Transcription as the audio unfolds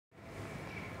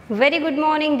Very good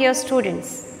morning, dear students.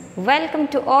 Welcome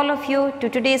to all of you to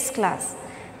today's class.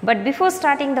 But before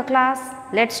starting the class,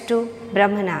 let's do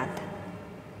Brahmanad.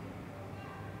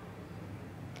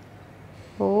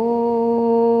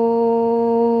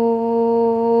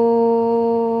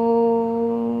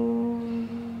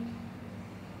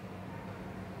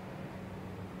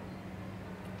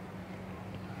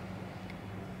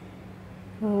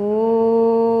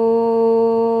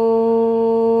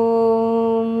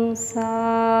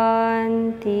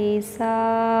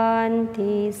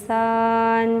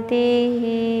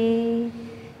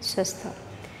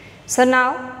 So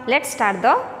now let's start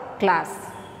the class.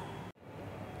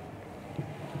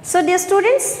 So dear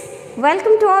students,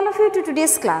 welcome to all of you to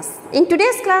today's class. In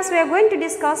today's class we are going to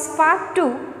discuss part 2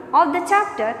 of the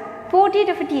chapter Portrait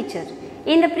of a Teacher.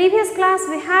 In the previous class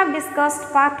we have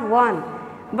discussed part 1,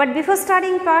 but before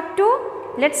starting part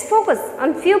 2, let's focus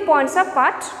on few points of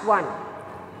part 1.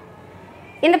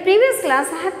 In the previous class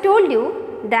I have told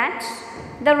you that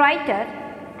the writer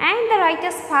and the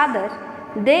writer's father,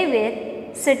 they were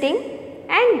sitting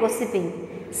and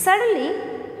gossiping. Suddenly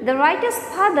the writer's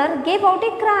father gave out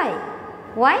a cry.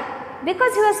 Why?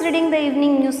 Because he was reading the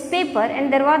evening newspaper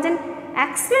and there was an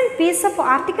excellent piece of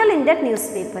article in that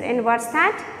newspaper. And what's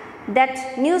that?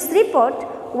 That news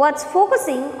report was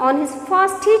focusing on his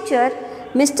first teacher,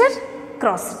 Mr.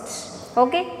 Crossett.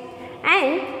 Okay?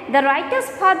 And the writer's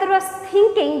father was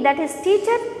thinking that his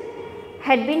teacher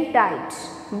had been died,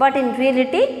 but in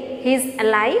reality he is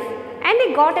alive and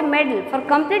he got a medal for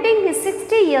completing his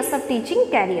 60 years of teaching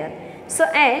career. So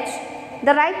as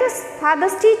the writer's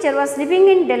father's teacher was living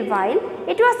in Delville,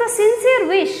 it was the sincere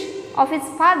wish of his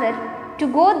father to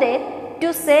go there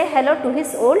to say hello to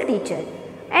his old teacher.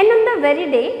 And on the very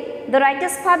day, the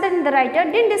writer's father and the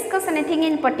writer didn't discuss anything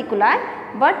in particular,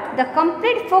 but the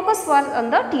complete focus was on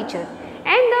the teacher.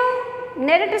 And the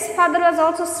narrator's father was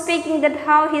also speaking that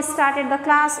how he started the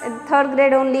class at 3rd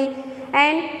grade only,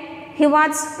 and he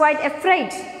was quite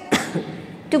afraid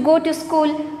to go to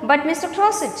school. But Mr.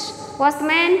 Crossett was the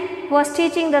man who was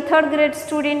teaching the 3rd grade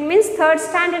student, means 3rd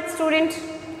standard student,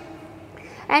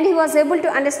 and he was able to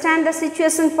understand the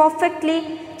situation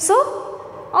perfectly. So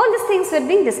all these things were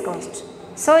being discussed.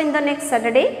 So in the next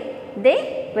Saturday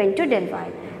they went to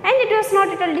Delville, and it was not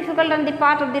at all difficult on the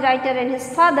part of the writer and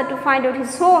his father to find out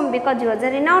his home, because he was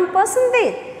a renowned person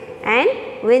there. And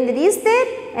when they reached there,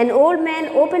 an old man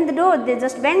opened the door. They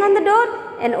just banged on the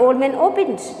door, an old man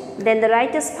opened. Then the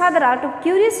writer's father, out of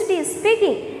curiosity, is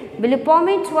speaking, "Will you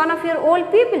permit one of your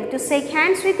old people to shake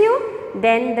hands with you?"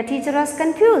 Then the teacher was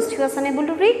confused. He was unable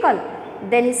to recall.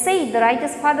 Then he said, the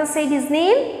writer's father said his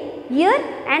name here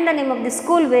and the name of the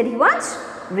school where he was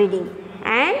reading.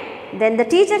 And then the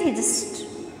teacher, he just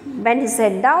bent his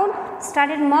head down,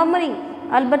 started murmuring,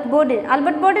 "Albert Borden."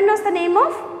 Albert Borden was the name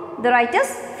of the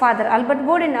writer's father, Albert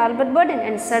Borden, Albert Borden.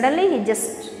 And suddenly he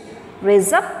just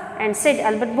raised up and said,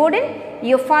 "Albert Borden,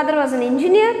 your father was an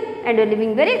engineer and you are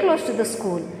living very close to the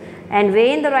school." And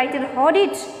when the writer heard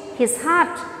it, his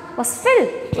heart was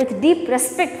filled with deep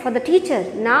respect for the teacher.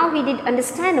 Now he did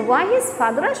understand why his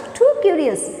father was too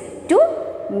curious to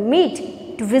meet,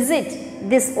 to visit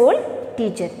this old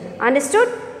teacher. Understood?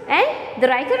 And the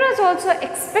writer was also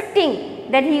expecting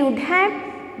that he would have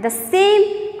the same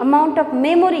amount of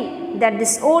memory that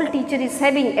this old teacher is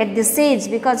having at this age,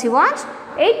 because he was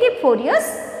 84 years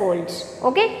old.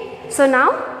 Okay. So now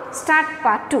start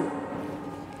part 2.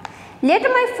 Later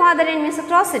my father and Mr.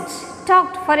 Crossett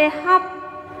talked for a half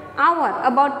hour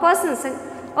about persons.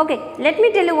 Okay, let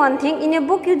me tell you one thing. In your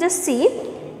book you just see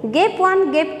gap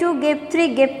 1, gap 2, gap 3,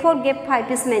 gap 4, gap 5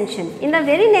 is mentioned. In the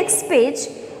very next page,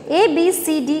 A, B, C,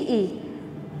 D, E,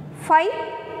 5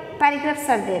 paragraphs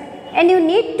are there, and you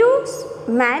need to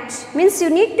match, means you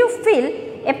need to fill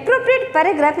appropriate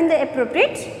paragraph in the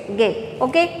appropriate gap.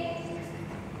 Okay.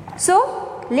 So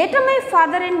later my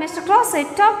father and Mr.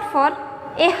 Crossett talked for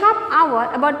a half hour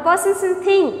about persons and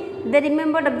things they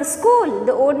remembered of the school.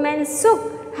 The old man's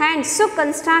hands shook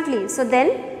constantly. So then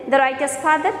the writer's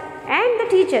father and the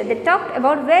teacher, they talked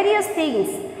about various things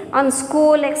on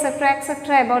school, etc.,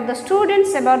 etc., about the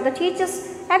students, about the teachers,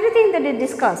 everything that they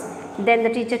discussed. Then the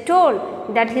teacher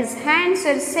told that his hands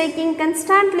were shaking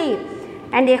constantly,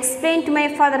 and he explained to my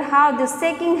father how this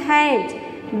shaking hand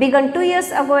began 2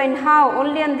 years ago, and how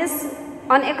only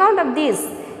on account of this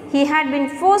he had been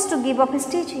forced to give up his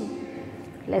teaching.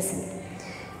 Listen.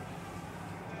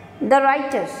 The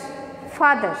writer's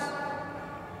father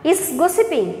is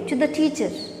gossiping to the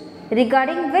teacher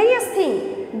regarding various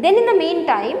things. Then in the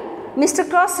meantime, Mr.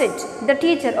 Crossett, the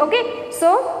teacher, okay, so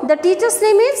the teacher's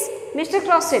name is Mr.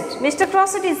 Crossett. Mr.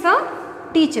 Crossett is the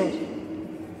teacher.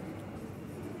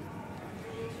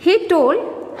 He told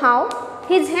how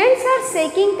his hands are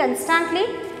shaking constantly,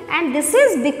 and this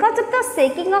is because of the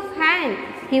shaking of hand.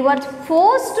 He was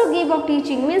forced to give up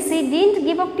teaching, means he didn't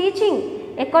give up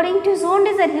teaching according to his own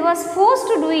desire. He was forced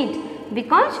to do it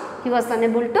because he was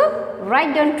unable to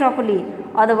write down properly.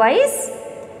 Otherwise,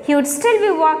 he would still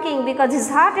be walking because his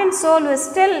heart and soul was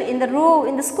still in the room,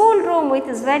 in the school room with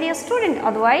his various students.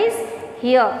 Otherwise,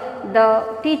 here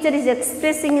the teacher is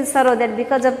expressing his sorrow that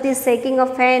because of this shaking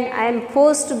of hand, I am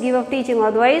forced to give up teaching.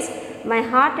 Otherwise, my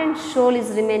heart and soul is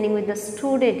remaining with the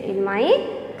student in my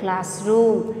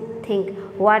classroom. Think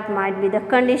what might be the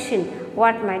condition,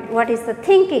 what is the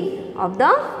thinking of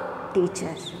the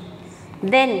teacher.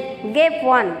 Then gap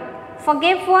 1. For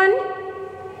gap 1,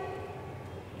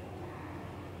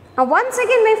 once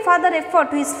again my father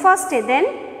referred to his first day. Then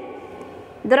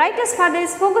the writer's father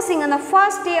is focusing on the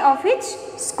first day of each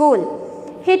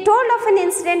school. He told of an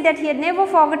incident that he had never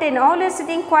forgotten, always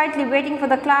sitting quietly waiting for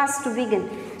the class to begin.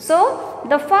 So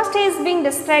the first day is being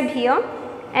described here,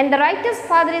 and the writer's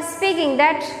father is speaking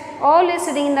that always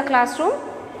sitting in the classroom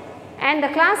and the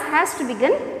class has to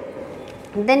begin.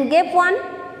 Then gap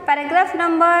 1, paragraph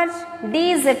number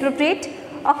D is appropriate.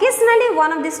 Occasionally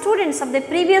one of the students of the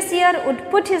previous year would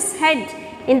put his head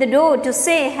in the door to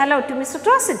say hello to Mr.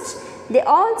 Trossich. They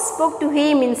all spoke to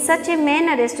him in such a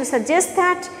manner as to suggest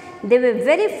that they were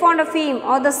very fond of him.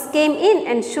 Others came in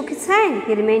and shook his hand.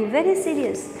 He remained very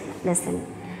serious. Listen,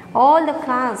 all the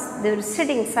class, they were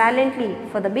sitting silently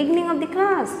for the beginning of the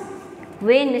class.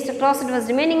 When Mr. Trossich was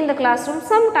remaining in the classroom,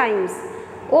 sometimes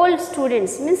old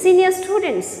students, means senior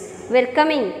students, were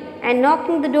coming and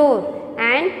knocking the door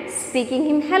and speaking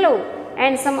him hello,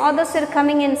 and some others were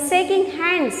coming and shaking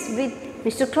hands with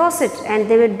Mr. Trossich, and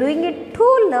they were doing it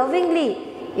too lovingly.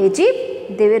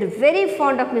 Egypt, they were very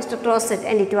fond of Mr. Trossich,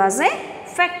 and it was a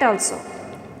fact also.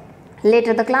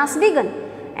 Later the class began,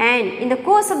 and in the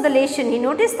course of the lesson he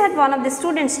noticed that one of the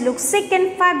students looked sick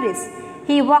and fibrous.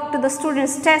 He walked to the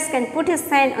student's desk and put his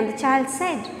hand on the child's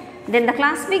head. Then the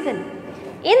class began.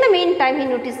 In the meantime, he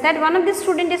noticed that one of the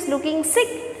students is looking sick,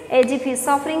 as if he is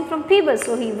suffering from fever.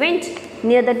 So he went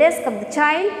near the desk of the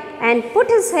child and put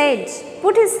his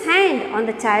hand on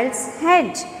the child's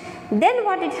head. Then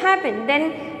what had happened?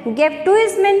 Then gap 2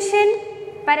 is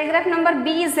mentioned. Paragraph number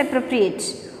B is appropriate.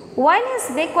 While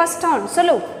his back was turned. So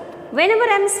look, whenever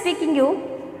I am speaking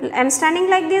I am standing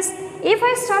like this. If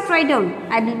I start right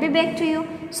down, I will be back to you.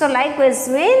 So likewise,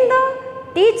 when the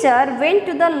teacher went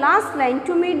to the last line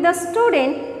to meet the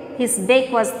student, his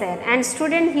back was there, and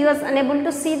he was unable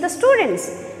to see the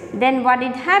students. Then what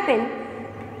did happen?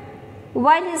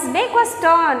 While his back was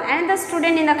turned and the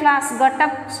student in the class got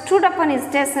up, stood up on his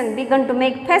desk and began to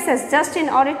make faces just in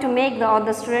order to make the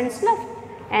other students laugh.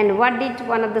 And what did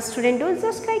one of the students do?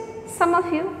 Just like some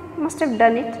of you must have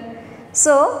done it.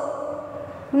 So,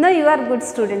 no, you are good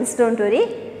students, don't worry.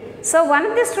 So, one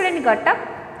of the students got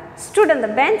up, stood on the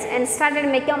bench and started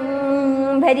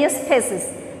making various faces,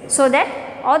 so that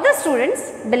other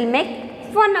students will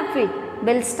make fun of it,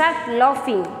 will start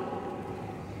laughing.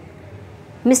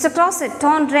 Mr. Trossich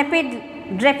turned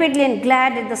rapidly and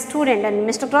glared at the student, and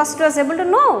Mr. Trossich was able to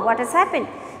know what has happened.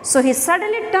 So he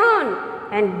suddenly turned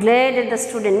and glared at the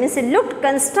student, means he looked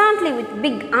constantly with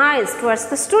big eyes towards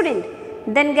the student.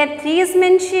 Then gap 3 is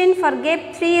mentioned. For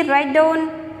gap 3, write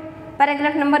down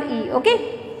paragraph number E.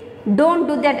 Okay. Don't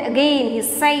do that again, he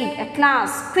said at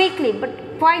last, quickly but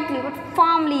quietly but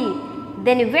firmly.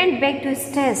 Then he went back to his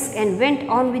desk and went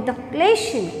on with the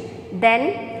lesson.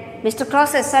 Then Mr.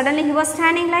 Trossich, suddenly he was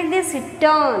standing like this. He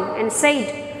turned and said,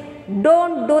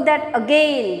 "Don't do that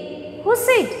again." Who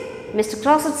said? Mr.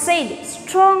 Trossich said,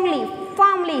 strongly,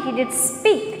 firmly he did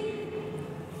speak.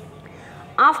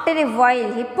 After a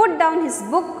while, he put down his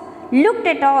book, looked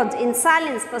at us in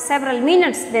silence for several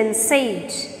minutes, then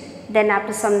said. Then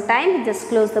after some time, he just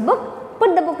closed the book,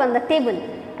 put the book on the table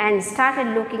and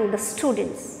started looking at the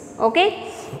students.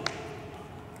 Okay?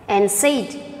 And said,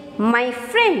 "My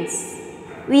friends,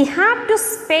 we have to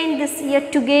spend this year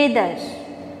together,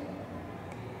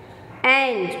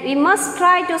 and we must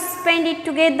try to spend it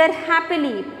together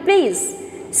happily. Please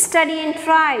study and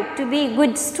try to be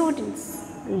good students."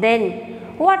 Then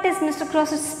what is Mr.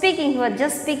 Trossich speaking? He was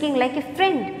just speaking like a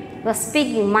friend. He was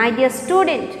speaking, "My dear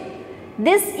student,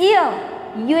 this year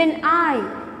you and I,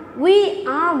 we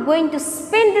are going to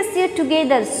spend this year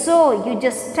together, so you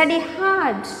just study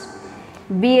hard,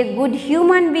 be a good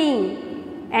human being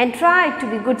and try to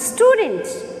be good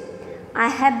students. I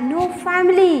have no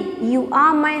family, you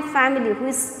are my family." Who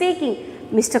is speaking?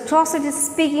 Mr. Trossich is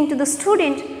speaking to the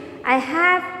student. "I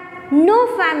have no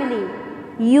family,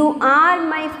 you are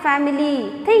my family."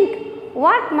 Think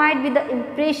what might be the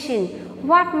impression,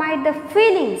 what might the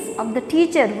feelings of the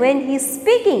teacher when he is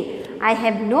speaking. I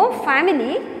have no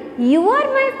family. You are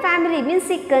my family means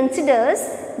he considers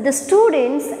the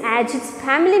students as his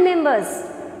family members.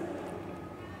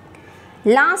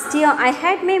 Last year I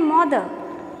had my mother,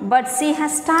 but she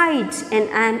has died and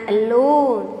I am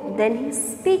alone. Then he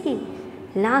is speaking.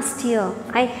 Last year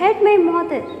I had my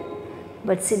mother,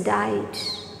 but she died.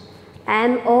 I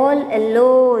am all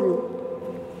alone.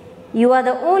 You are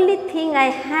the only thing I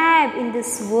have in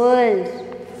this world.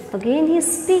 Again he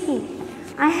is speaking.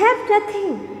 I have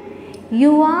nothing.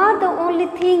 You are the only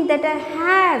thing that I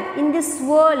have in this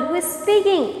world. Who is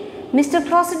speaking? Mr.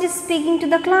 Closet is speaking to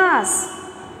the class.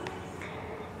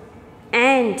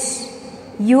 And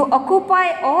you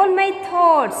occupy all my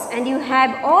thoughts and you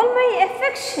have all my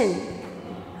affection.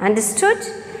 Understood?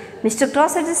 Mr.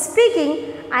 Closet is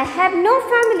speaking. I have no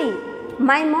family.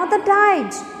 My mother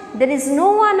died. There is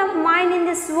no one of mine in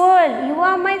this world. You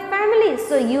are my family.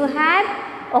 So you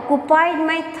have occupied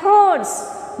my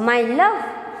thoughts, my love,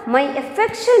 my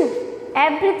affection.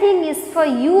 Everything is for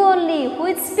you only. Who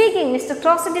is speaking? Mr.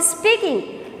 Closet is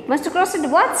speaking. Mr. Closet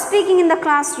was speaking in the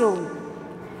classroom.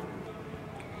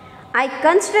 I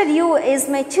consider you as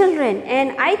my children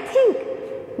and I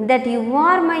think that you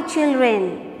are my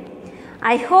children.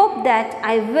 I hope that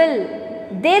I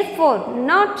will therefore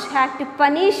not have to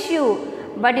punish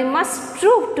you, but you must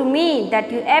prove to me that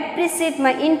you appreciate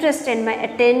my interest and my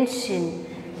attention.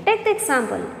 Take the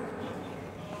example.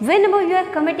 Whenever you are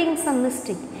committing some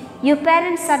mistake, your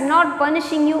parents are not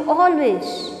punishing you always.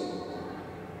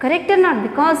 Correct or not?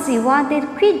 Because you are their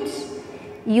kids.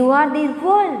 You are their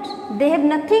world. They have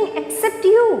nothing except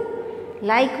you.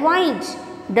 Likewise,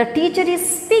 the teacher is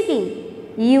speaking.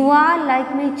 You are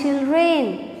like my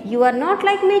children. You are not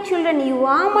like my children. You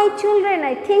are my children.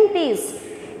 I think this.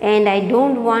 And I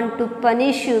don't want to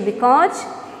punish you because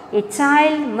a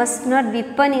child must not be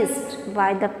punished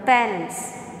by the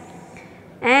parents.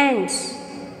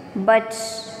 But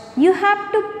you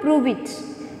have to prove it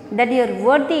that you are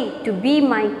worthy to be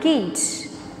my kids.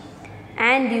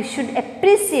 And you should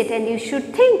appreciate and you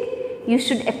should think, you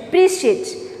should appreciate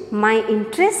my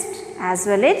interest as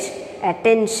well as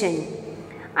attention.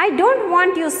 I don't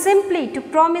want you simply to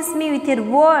promise me with your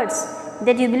words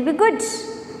that you will be good,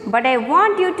 but I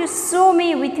want you to show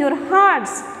me with your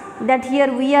hearts that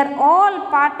here we are all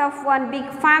part of one big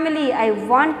family. I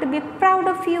want to be proud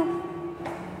of you.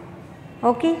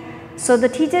 Okay, so the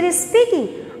teacher is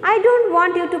speaking. I don't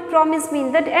want you to promise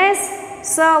me that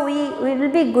so we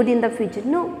will be good in the future.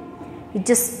 No, you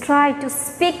just try to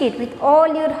speak it with all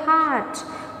your heart,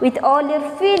 with all your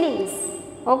feelings.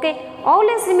 Okay,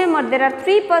 always remember there are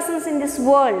three persons in this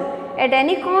world. At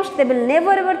any cost, they will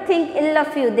never ever think ill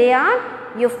of you. They are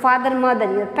your father,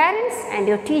 mother, your parents and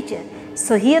your teacher.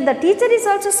 So here the teacher is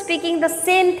also speaking the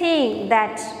same thing,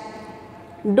 that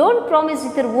don't promise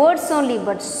with your words only,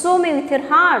 but show me with your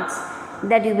hearts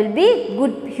that you will be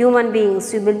good human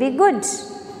beings. You will be good.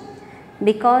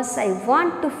 Because I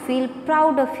want to feel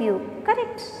proud of you.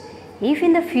 Correct? If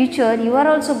in the future you are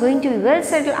also going to be well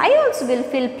settled, I also will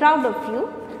feel proud of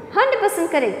you.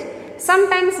 100% correct.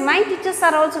 Sometimes my teachers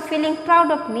are also feeling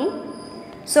proud of me.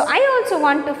 So I also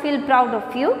want to feel proud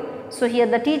of you. So here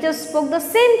the teacher spoke the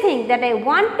same thing, that I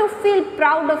want to feel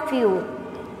proud of you.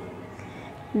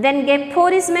 Then gap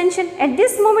 4 is mentioned. At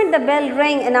this moment the bell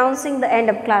rang announcing the end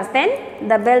of class. Then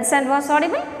the bell sound was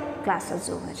audible. Class was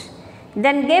over.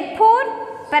 Then gap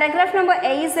 4, paragraph number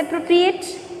A is appropriate.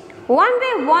 One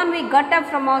by one we got up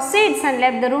from our seats and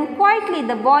left the room quietly.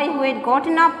 The boy who had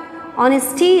gotten up on his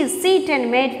seat and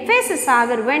made faces,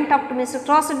 however, went up to Mr.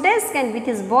 Closet's desk and with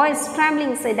his voice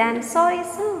trembling said, I am sorry,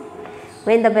 sir.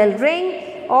 When the bell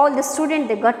rang, all the students,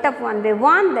 they got up one by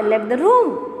one, they left the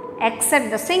room,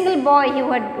 except the single boy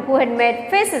who had made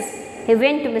faces. He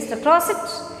went to Mr. Closet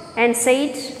and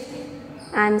said,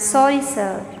 I am sorry,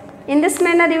 sir. In this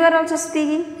manner you are also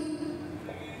speaking.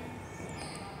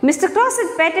 Mr.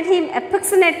 Closet patted him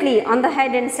affectionately on the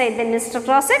head and said, then Mr.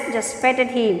 Closet just patted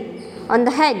him on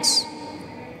the head.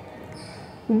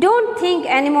 Don't think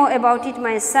anymore about it,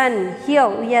 my son. Here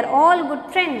we are all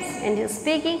good friends. And he is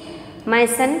speaking, my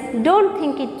son, don't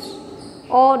think it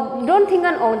or don't think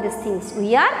on all these things.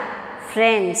 We are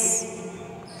friends.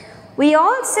 We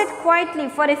all sat quietly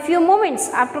for a few moments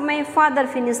after my father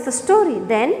finished the story.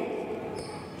 Then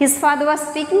his father was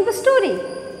speaking the story.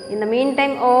 In the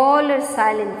meantime, all were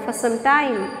silent for some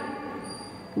time.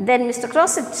 Then Mr.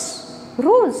 Closet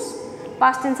rose.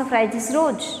 Past tense of rise is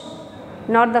rose,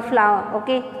 not the flower.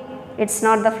 Okay, it's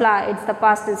not the flower, it's the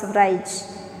past tense of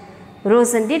rise.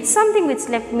 Rose and did something which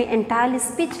left me entirely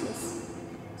speechless.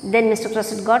 Then Mr.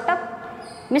 Closet got up.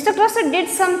 Mr. Closet did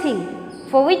something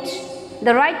for which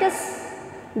the writer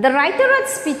was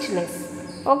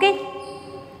speechless. Okay.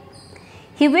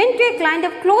 He went to a kind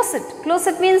of closet.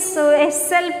 Closet means a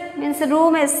shelf, means a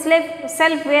room, a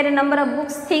shelf where a number of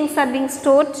books, things are being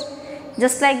stored,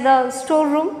 just like the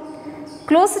storeroom.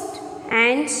 Closet,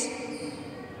 and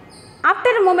after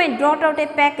a moment brought out a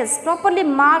package properly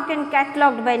marked and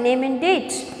catalogued by name and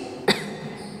date.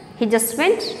 He just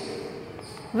went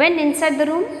inside the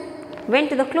room, went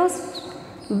to the closet,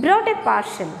 brought a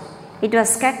parcel. It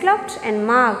was catalogued and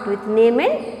marked with name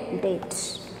and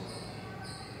date.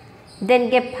 Then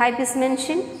gave 5 is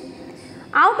mentioned.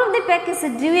 Out of the package he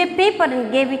drew a paper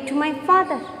and gave it to my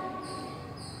father.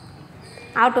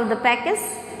 Out of the package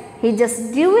he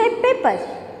just drew a paper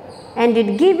and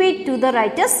did give it to the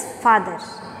writer's father.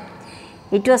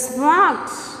 It was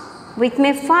marked with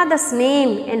my father's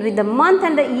name and with the month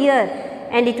and the year,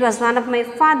 and it was one of my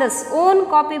father's own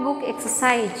copybook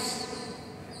exercise.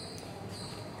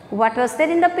 What was there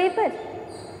in the paper?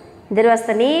 There was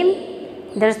the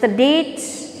name, there was the date,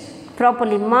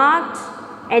 properly marked,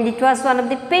 and it was one of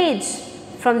the page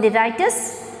from the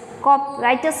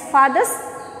writer's father's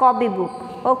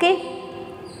copybook. Okay.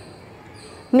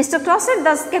 Mr. Crossett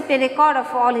thus kept a record of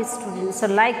all his students. So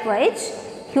likewise,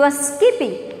 he was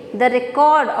keeping the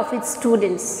record of his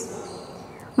students.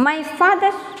 My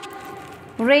father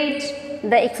read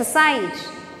the exercise,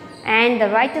 and the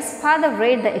writer's father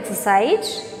read the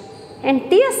exercise, and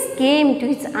tears came to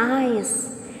his eyes.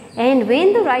 And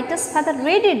when the writer's father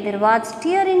read it, there was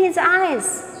tear in his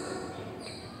eyes,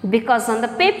 because on the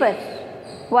paper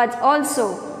was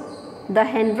also the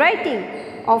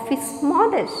handwriting of his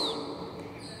mother,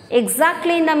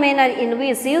 exactly in the manner in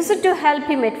which he used to help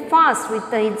him at first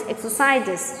with his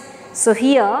exercises. So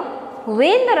here,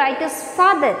 when the writer's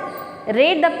father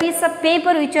read the piece of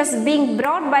paper which was being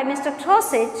brought by Mr.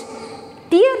 Crossett,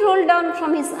 tear rolled down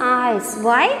from his eyes.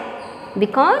 Why?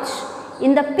 Because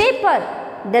in the paper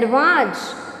there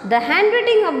was the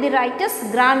handwriting of the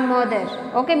writer's grandmother.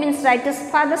 Okay, means writer's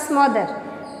father's mother.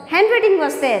 Handwriting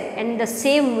was there, and in the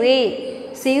same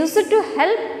way she used to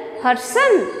help her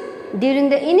son during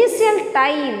the initial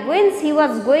time when he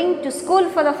was going to school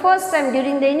for the first time.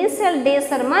 During the initial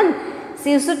days or month,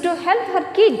 she used to help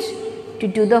her kid to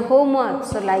do the homework.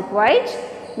 So likewise,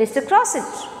 Mr.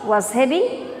 Crossett was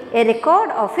having a record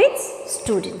of its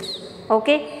students.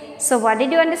 Okay. So what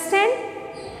did you understand?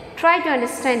 Try to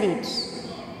understand it.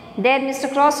 There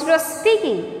Mr. Crossett was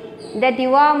speaking that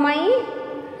you are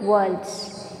my world,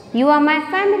 you are my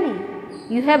family,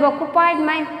 you have occupied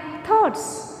my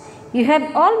thoughts, you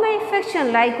have all my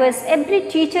affection. Likewise, every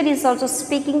teacher is also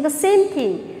speaking the same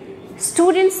thing.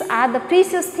 Students are the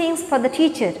precious things for the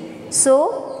teacher.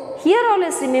 So here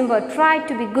always remember, try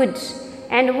to be good.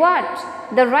 And what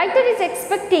the writer is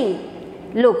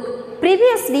expecting, look,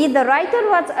 previously the writer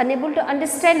was unable to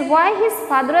understand why his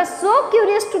father was so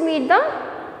curious to meet the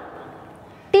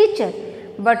teacher.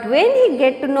 But when he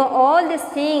get to know all these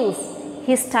things,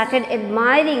 he started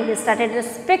admiring, he started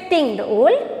respecting the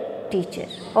old teacher.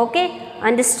 Okay,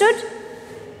 understood?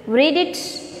 Read it.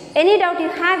 Any doubt you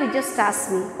have, you just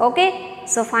ask me. Okay,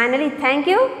 so finally, thank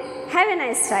you. Have a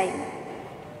nice time.